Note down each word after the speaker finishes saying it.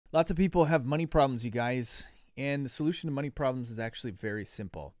Lots of people have money problems, you guys, and the solution to money problems is actually very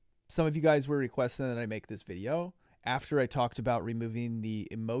simple. Some of you guys were requesting that I make this video after I talked about removing the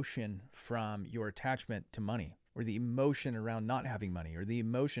emotion from your attachment to money, or the emotion around not having money, or the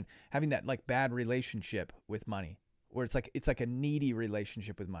emotion having that like bad relationship with money, or it's like a needy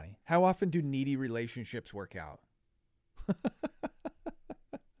relationship with money. How often do needy relationships work out?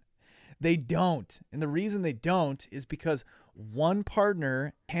 They don't. And the reason they don't is because one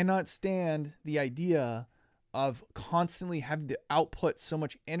partner cannot stand the idea of constantly having to output so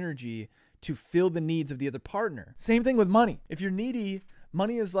much energy to fill the needs of the other partner. Same thing with money. If you're needy,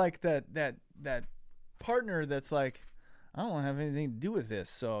 money is like that partner that's like, I don't want to have anything to do with this,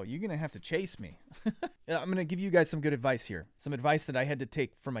 so you're going to have to chase me. I'm going to give you guys some good advice here. Some advice that I had to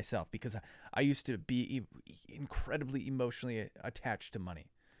take for myself because I used to be incredibly emotionally attached to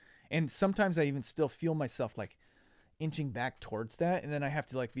money. And sometimes I even still feel myself like inching back towards that. And then I have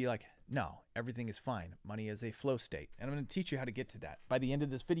to like be like, no, everything is fine. Money is a flow state. And I'm going to teach you how to get to that. By the end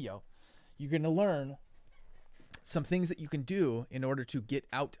of this video, you're going to learn some things that you can do in order to get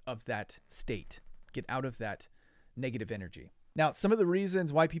out of that state, get out of that negative energy. Now, some of the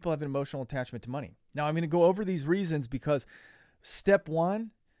reasons why people have an emotional attachment to money. Now, I'm going to go over these reasons because step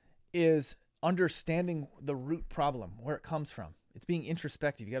one is understanding the root problem, where it comes from. It's being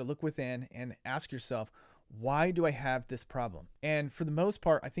introspective. You got to look within and ask yourself, why do I have this problem? And for the most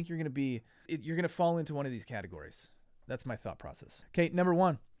part, I think you're going to fall into one of these categories. That's my thought process. Okay, number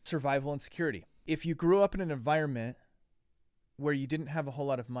one, survival and security. If you grew up in an environment where you didn't have a whole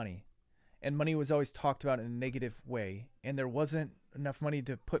lot of money, and money was always talked about in a negative way, and there wasn't enough money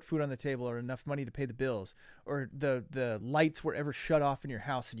to put food on the table or enough money to pay the bills, or the lights were ever shut off in your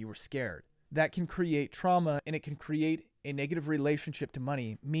house and you were scared, that can create trauma, and it can create a negative relationship to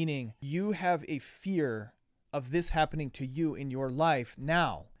money, meaning you have a fear of this happening to you in your life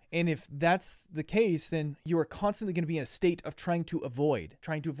now. And if that's the case, then you are constantly going to be in a state of trying to avoid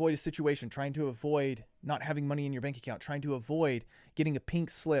a situation, trying to avoid not having money in your bank account, trying to avoid getting a pink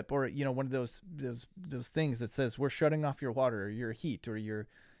slip, or one of those things that says we're shutting off your water or your heat or your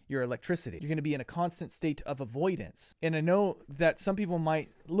electricity. You're going to be in a constant state of avoidance. And I know that some people might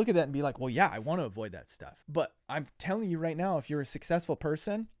look at that and be like, well, yeah, I want to avoid that stuff. But I'm telling you right now, if you're a successful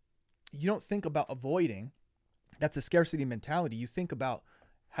person, you don't think about avoiding. That's a scarcity mentality. You think about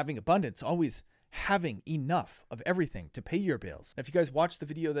having abundance, always having enough of everything to pay your bills. Now, if you guys watched the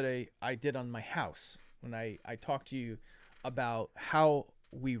video that I did on my house, when I talked to you about how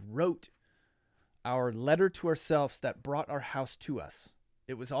we wrote our letter to ourselves that brought our house to us,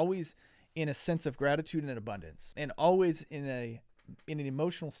 it was always in a sense of gratitude and abundance, and always in an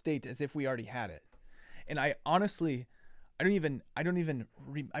emotional state as if we already had it. And I honestly, I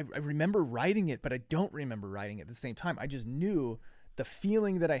remember writing it, but I don't remember writing it at the same time. I just knew the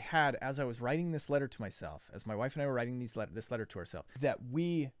feeling that I had as I was writing this letter to myself, as my wife and I were writing this letter to ourselves, that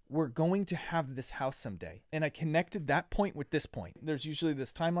we were going to have this house someday. And I connected that point with this point. There's usually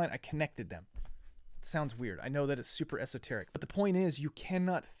this timeline. I connected them. It sounds weird. I know that it's super esoteric, but the point is you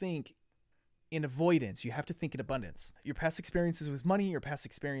cannot think in avoidance. You have to think in abundance. Your past experiences with money, your past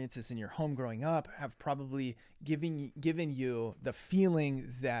experiences in your home growing up have probably given you the feeling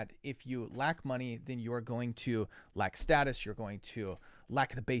that if you lack money, then you're going to lack status. You're going to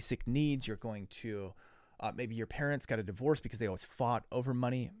lack the basic needs. You're going to, maybe your parents got a divorce because they always fought over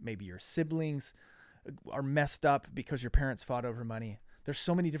money. Maybe your siblings are messed up because your parents fought over money. There's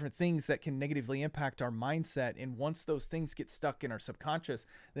so many different things that can negatively impact our mindset. And once those things get stuck in our subconscious,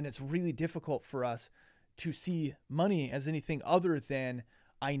 then it's really difficult for us to see money as anything other than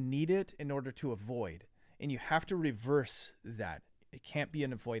I need it in order to avoid. And you have to reverse that. It can't be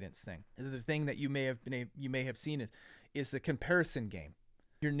an avoidance thing. The thing that you may have seen is the comparison game.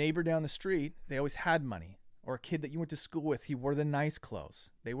 Your neighbor down the street, they always had money. Or a kid that you went to school with, he wore the nice clothes.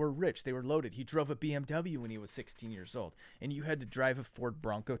 They were rich. They were loaded. He drove a BMW when he was 16 years old. And you had to drive a Ford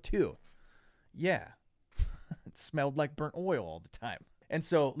Bronco too. Yeah. It smelled like burnt oil all the time. And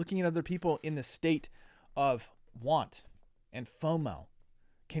so looking at other people in the state of want and FOMO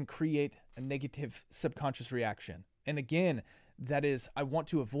can create a negative subconscious reaction. And again, that is, I want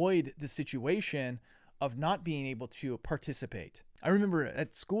to avoid the situation of not being able to participate. I remember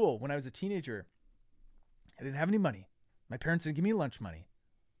at school when I was a teenager, I didn't have any money. My parents didn't give me lunch money.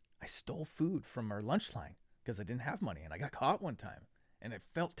 I stole food from our lunch line because I didn't have money, and I got caught one time, and it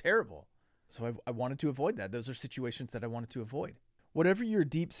felt terrible. So I wanted to avoid that. Those are situations that I wanted to avoid. Whatever your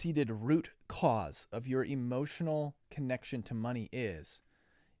deep-seated root cause of your emotional connection to money is,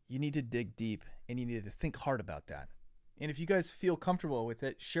 you need to dig deep, and you need to think hard about that. And if you guys feel comfortable with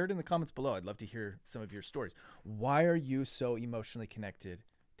it, share it in the comments below. I'd love to hear some of your stories. Why are you so emotionally connected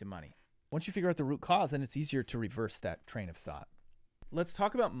to money. Once you figure out the root cause, then it's easier to reverse that train of thought. Let's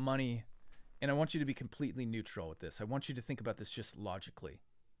talk about money, and I want you to be completely neutral with this. I want you to think about this just logically.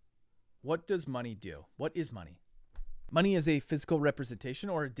 What does money do? What is money? Money is a physical representation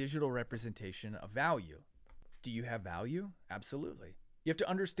or a digital representation of value. Do you have value? Absolutely. You have to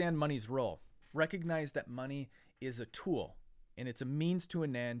understand money's role. Recognize that money is a tool, and it's a means to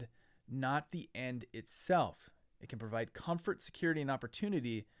an end, not the end itself. It can provide comfort, security, and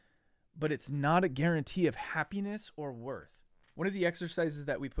opportunity, but it's not a guarantee of happiness or worth. One of the exercises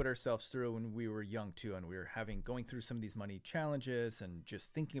that we put ourselves through when we were young too, and we were going through some of these money challenges and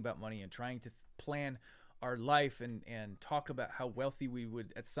just thinking about money and trying to plan our life and talk about how wealthy we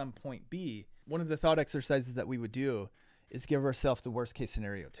would at some point be, one of the thought exercises that we would do is give ourselves the worst case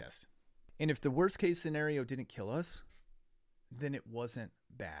scenario test. And if the worst case scenario didn't kill us, then it wasn't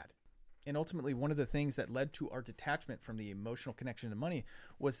bad. And ultimately, one of the things that led to our detachment from the emotional connection to money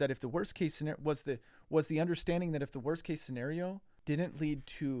was that if the worst case scenario was the understanding that if the worst case scenario didn't lead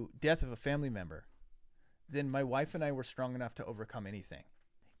to death of a family member, then my wife and I were strong enough to overcome anything.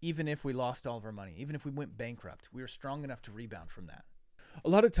 Even if we lost all of our money, even if we went bankrupt, we were strong enough to rebound from that. A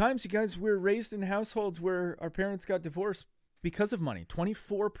lot of times, you guys, we're raised in households where our parents got divorced because of money.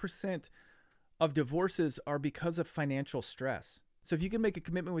 24% of divorces are because of financial stress. So if you can make a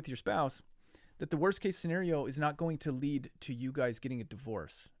commitment with your spouse that the worst case scenario is not going to lead to you guys getting a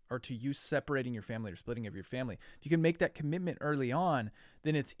divorce or to you separating your family or splitting up your family, if you can make that commitment early on,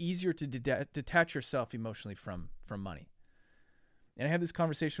 then it's easier to detach yourself emotionally from money. And I have this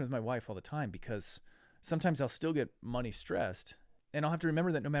conversation with my wife all the time because sometimes I'll still get money stressed, and I'll have to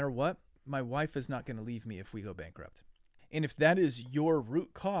remember that no matter what, my wife is not going to leave me if we go bankrupt. And if that is your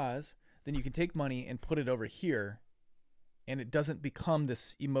root cause, then you can take money and put it over here, and it doesn't become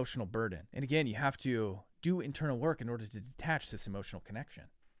this emotional burden. And again, you have to do internal work in order to detach this emotional connection.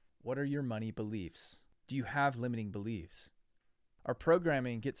 What are your money beliefs? Do you have limiting beliefs? Our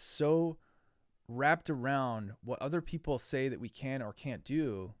programming gets so wrapped around what other people say that we can or can't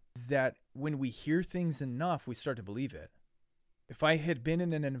do that when we hear things enough, we start to believe it. If I had been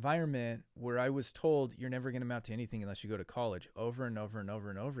in an environment where I was told you're never going to amount to anything unless you go to college over and over and over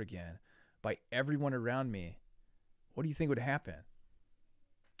and over again by everyone around me, what do you think would happen?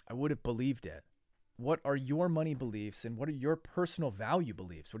 I would have believed it. What are your money beliefs and what are your personal value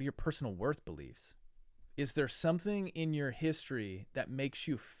beliefs? What are your personal worth beliefs? Is there something in your history that makes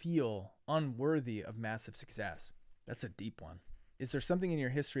you feel unworthy of massive success? That's a deep one. Is there something in your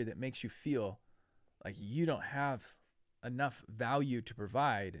history that makes you feel like you don't have enough value to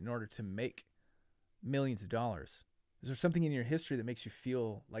provide in order to make millions of dollars? Is there something in your history that makes you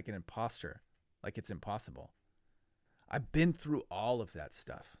feel like an imposter, like it's impossible? I've been through all of that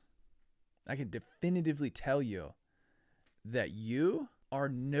stuff. I can definitively tell you that you are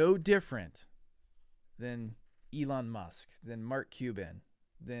no different than Elon Musk, than Mark Cuban,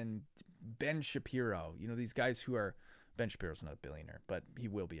 than Ben Shapiro. You know, these guys who are, Ben Shapiro's not a billionaire, but he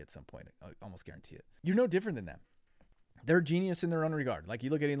will be at some point. I almost guarantee it. You're no different than them. They're a genius in their own regard. Like you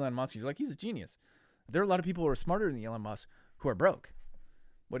look at Elon Musk, you're like, he's a genius. There are a lot of people who are smarter than Elon Musk who are broke.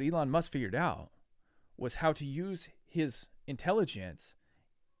 What Elon Musk figured out was how to use his intelligence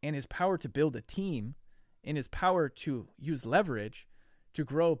and his power to build a team and his power to use leverage to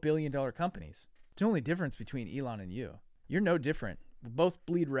grow billion-dollar companies. It's the only difference between Elon and you. You're no different. We both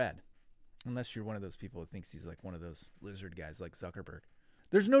bleed red, unless you're one of those people who thinks he's like one of those lizard guys like Zuckerberg.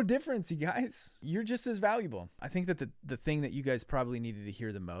 There's no difference, you guys. You're just as valuable. I think that the thing that you guys probably needed to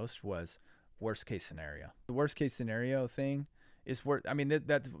hear the most was worst case scenario. The worst case scenario thing is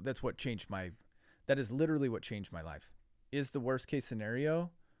that's what changed that is literally what changed my life. Is the worst case scenario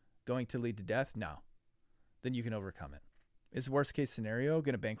going to lead to death? No. Then you can overcome it. Is the worst case scenario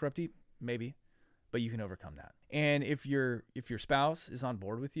going to bankrupt you? Maybe, but you can overcome that. And if your spouse is on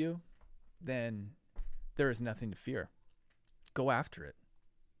board with you, then there is nothing to fear. Go after it.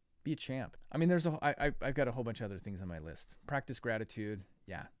 Be a champ. I mean, I've got a whole bunch of other things on my list. Practice gratitude.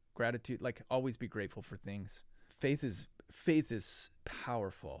 Yeah. Gratitude, like always be grateful for things. Faith is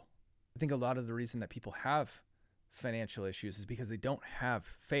powerful. I think a lot of the reason that people have financial issues is because they don't have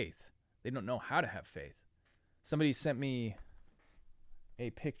faith. They don't know how to have faith. Somebody sent me a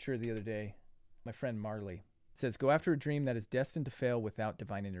picture the other day. My friend Marley. It says, go after a dream that is destined to fail without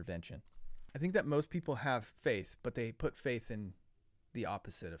divine intervention. I think that most people have faith, but they put faith in the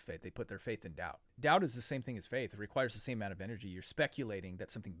opposite of faith. They put their faith in doubt. Doubt is the same thing as faith. It requires the same amount of energy. You're speculating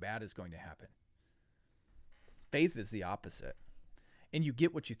that something bad is going to happen. Faith is the opposite. And you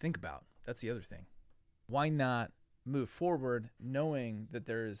get what you think about. That's the other thing. Why not move forward knowing that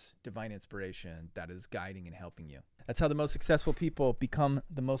there's divine inspiration that is guiding and helping you. That's how the most successful people become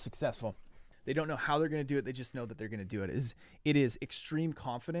the most successful. They don't know how they're going to do it. They just know that they're going to do it. It is extreme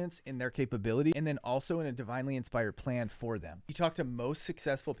confidence in their capability, and then also in a divinely inspired plan for them. You talk to most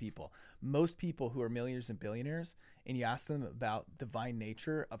successful people, most people who are millionaires and billionaires, and you ask them about divine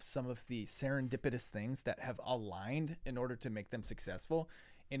nature of some of the serendipitous things that have aligned in order to make them successful,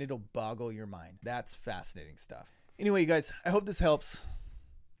 and it'll boggle your mind. That's fascinating stuff. Anyway, you guys, I hope this helps.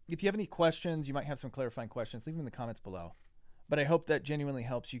 If you have any questions, you might have some clarifying questions, leave them in the comments below. But I hope that genuinely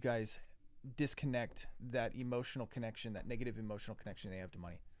helps you guys disconnect that emotional connection, that negative emotional connection they have to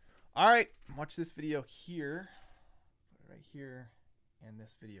money. All right, watch this video here, right here, and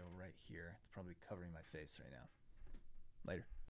this video right here. It's probably covering my face right now. Later.